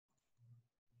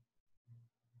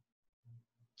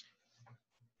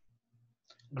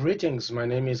Greetings, my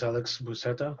name is Alex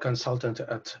Boussetta, consultant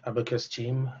at Abacus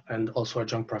team and also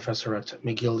adjunct professor at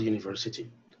McGill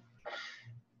University.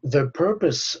 The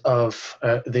purpose of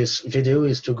this video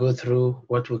is to go through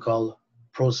what we call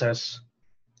process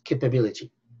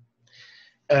capability.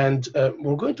 And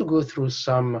we're going to go through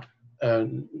some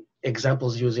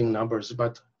examples using numbers,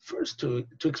 but first to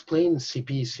explain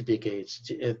CP,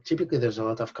 Cpk, typically there's a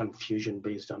lot of confusion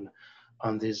based on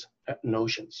these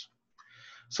notions.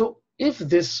 So if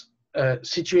this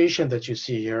situation that you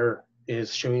see here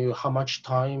is showing you how much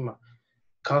time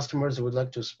customers would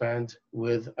like to spend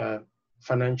with a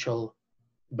financial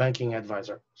banking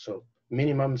advisor, so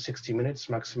minimum 60 minutes,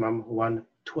 maximum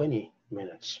 120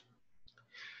 minutes.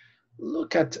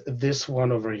 Look at this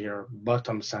one over here,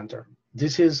 bottom center.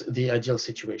 This is the ideal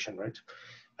situation, right?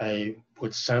 I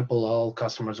would sample all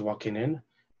customers walking in,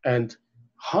 and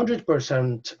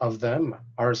 100% of them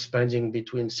are spending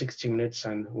between 60 minutes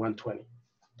and 120.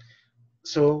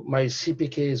 So my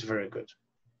CPK is very good.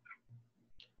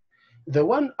 The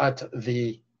one at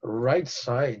the right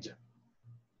side,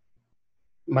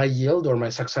 my yield or my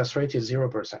success rate is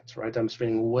 0%, right? I'm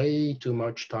spending way too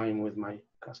much time with my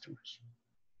customers.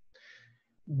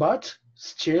 But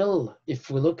still, if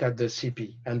we look at the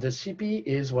CP, and the CP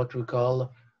is what we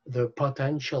call the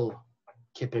potential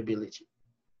capability.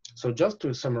 So just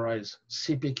to summarize,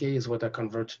 CPK is what I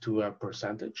convert to a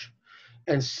percentage,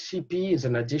 and CP is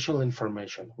an additional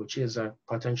information, which is a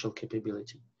potential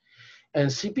capability. And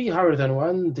CP higher than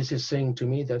 1, this is saying to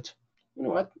me that, you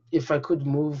know what, if I could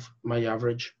move my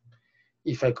average,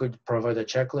 if I could provide a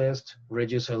checklist,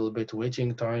 reduce a little bit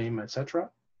waiting time,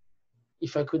 etc.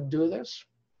 If I could do this,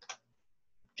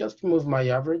 just move my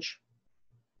average,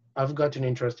 I've got an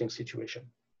interesting situation.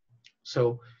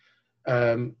 So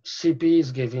CP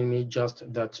is giving me just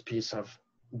that piece of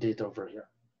data over here.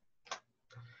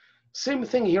 Same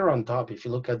thing here on top. If you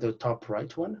look at the top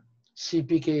right one,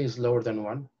 CPK is lower than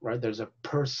 1, right? There's a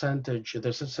percentage,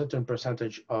 there's a certain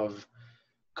percentage of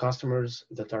customers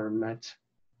that are met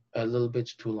a little bit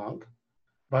too long.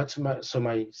 But so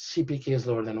my CPK is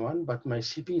lower than 1, but my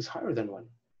CP is higher than 1.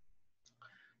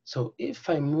 So if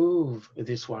I move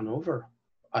this one over,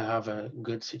 I have a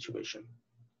good situation.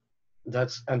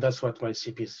 That's what my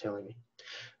CP is telling me.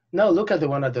 Now look at the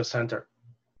one at the center.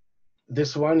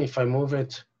 This one, if I move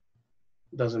it,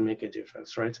 doesn't make a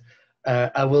difference, right?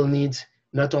 I will need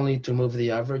not only to move the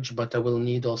average, but I will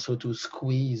need also to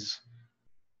squeeze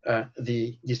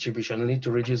the distribution. I need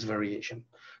to reduce variation.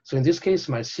 So in this case,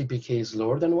 my CPK is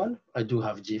lower than 1. I do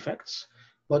have defects,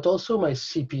 but also my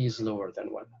CP is lower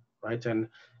than 1, right? And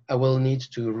I will need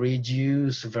to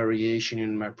reduce variation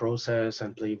in my process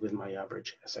and play with my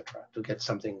average, etc., to get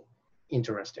something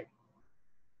interesting.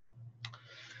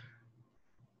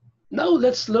 Now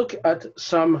let's look at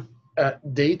some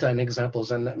data and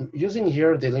examples, and I'm using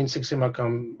here the Lean Six Sigma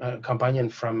companion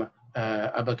from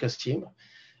Abacus team.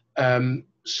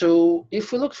 So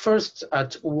if we look first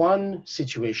at one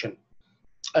situation,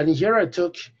 and here I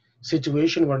took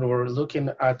situation when we're looking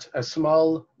at a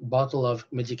small bottle of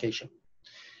medication.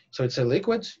 So it's a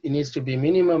liquid, it needs to be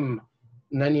minimum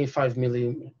 95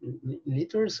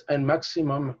 milliliters and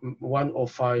maximum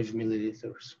 105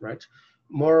 milliliters, right?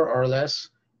 More or less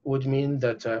would mean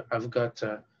that I've got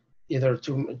either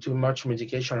too much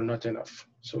medication or not enough.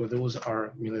 So those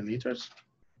are milliliters.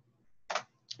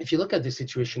 If you look at the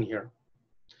situation here,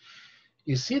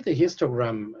 you see the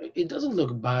histogram, it doesn't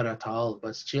look bad at all,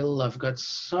 but still I've got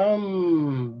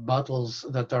some bottles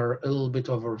that are a little bit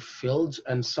overfilled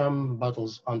and some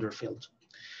bottles underfilled.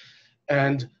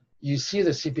 And you see the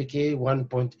CPK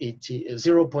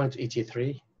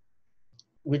 0.83,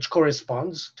 which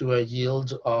corresponds to a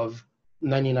yield of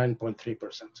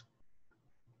 99.3%.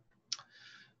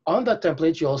 On that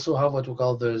template, you also have what we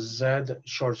call the Z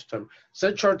short term.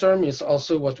 Z short term is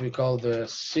also what we call the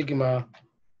sigma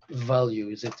value.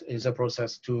 Is a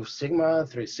process 2 sigma,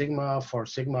 3 sigma, 4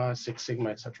 sigma, 6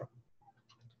 sigma, etc.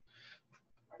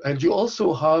 And you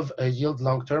also have a yield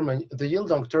long term, and the yield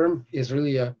long term is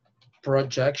really a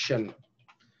projection.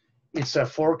 It's a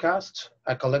forecast,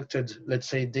 a collected, let's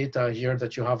say, data here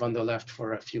that you have on the left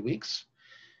for a few weeks.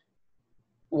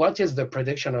 What is the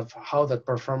prediction of how that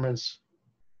performance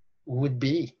would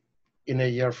be in a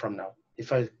year from now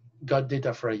if I got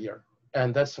data for a year?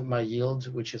 And that's my yield,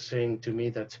 which is saying to me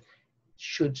that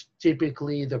should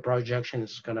typically the projection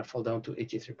is going to fall down to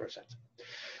 83%.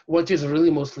 What is really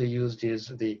mostly used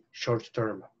is the short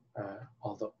term,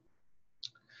 although.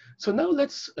 So now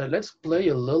let's play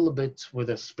a little bit with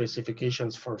the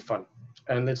specifications for fun.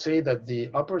 And let's say that the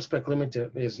upper spec limit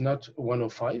is not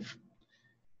 105,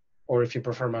 or if you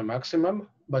prefer my maximum,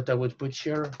 but I would put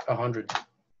here 100.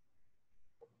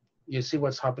 You see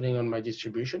what's happening on my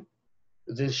distribution.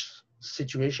 This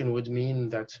situation would mean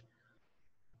that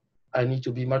I need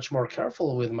to be much more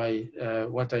careful with my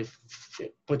what I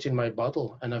put in my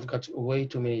bottle, and I've got way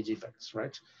too many defects,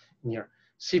 right? Here,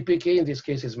 Cpk in this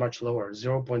case is much lower,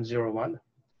 0.01,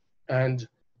 and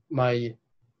my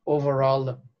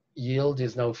overall yield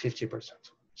is now 50%.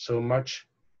 So much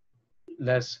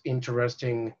less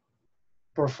interesting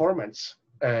performance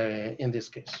in this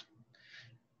case.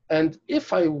 And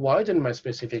if I widen my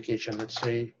specification, let's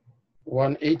say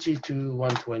 180 to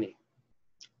 120,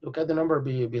 look at the number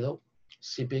below,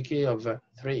 Cpk of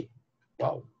 3.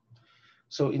 Wow.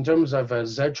 So in terms of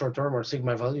Z short term or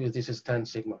sigma value, this is 10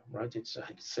 sigma, right? It's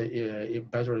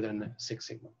better than 6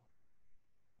 sigma.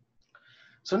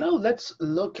 So now let's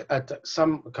look at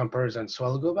some comparisons. So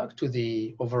I'll go back to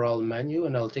the overall menu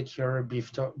and I'll take here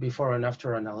before and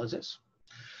after analysis.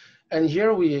 And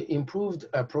here we improved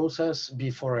a process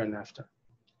before and after.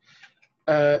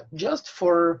 Just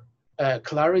for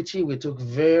clarity, we took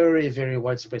very, very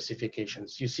wide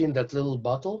specifications. You see in that little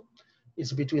bottle,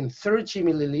 it's between 30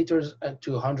 milliliters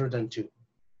to 102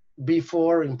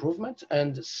 before improvement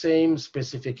and same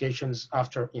specifications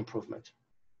after improvement.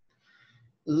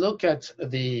 Look at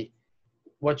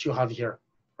what you have here,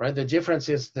 right? The difference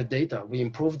is the data. We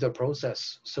improved the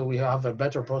process, so we have a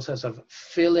better process of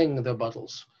filling the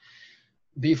bottles.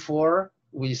 Before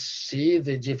we see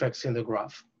the defects in the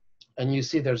graph, and you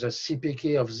see there's a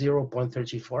Cpk of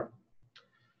 0.34.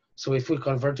 So if we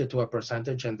convert it to a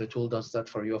percentage, and the tool does that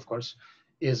for you, of course,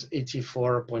 is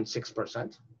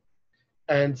 84.6%.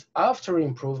 And after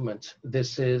improvement,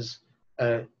 this is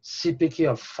a Cpk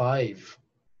of 5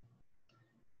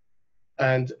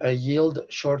 and a yield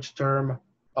short term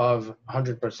of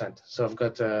 100%. So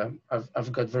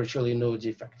I've got virtually no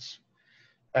defects.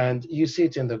 And you see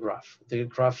it in the graph. The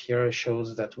graph here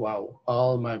shows that, wow,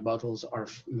 all my bottles are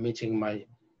meeting my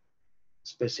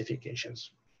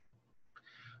specifications.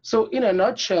 So in a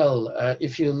nutshell,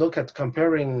 if you look at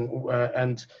comparing,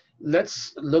 and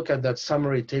let's look at that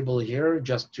summary table here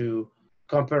just to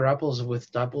compare apples with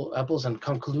apples and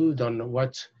conclude on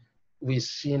what we've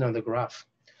seen on the graph.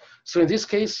 So in this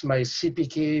case, my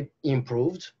Cpk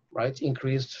improved, right?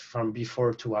 Increased from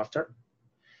before to after.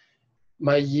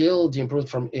 My yield improved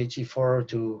from 84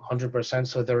 to 100%,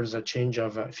 so there's a change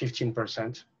of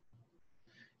 15%.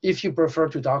 If you prefer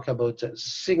to talk about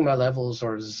sigma levels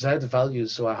or Z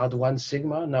values, so I had 1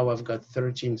 sigma, now I've got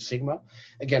 13 sigma.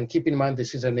 Again, keep in mind,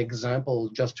 this is an example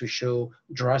just to show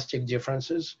drastic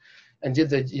differences. And did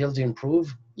the yield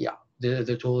improve? Yeah,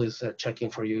 the tool is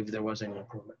checking for you if there was any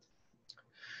improvement.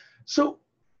 So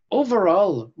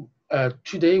overall,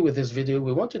 today with this video,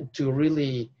 we wanted to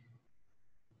really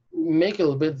make a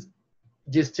little bit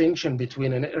distinction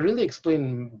between and really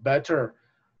explain better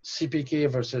Cpk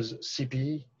versus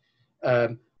Cp,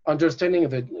 understanding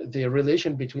the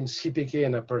relation between Cpk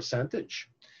and a percentage,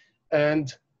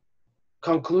 and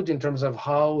conclude in terms of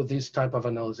how this type of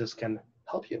analysis can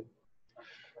help you.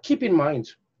 Keep in mind,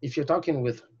 if you're talking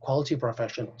with quality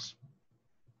professionals,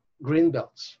 green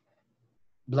belts,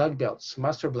 black belts,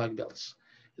 master black belts,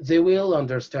 they will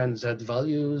understand Z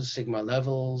values, sigma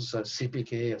levels,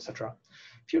 Cpk, etc.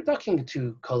 If you're talking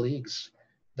to colleagues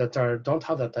that don't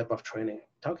have that type of training,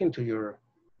 talking to your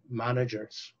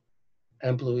managers,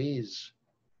 employees,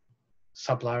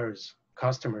 suppliers,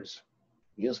 customers,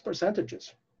 use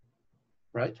percentages,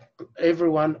 right?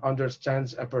 Everyone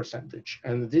understands a percentage,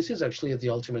 and this is actually the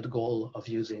ultimate goal of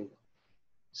using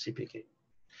Cpk.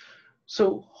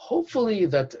 So hopefully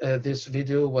that this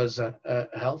video was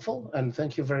helpful, and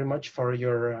thank you very much for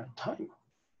your time.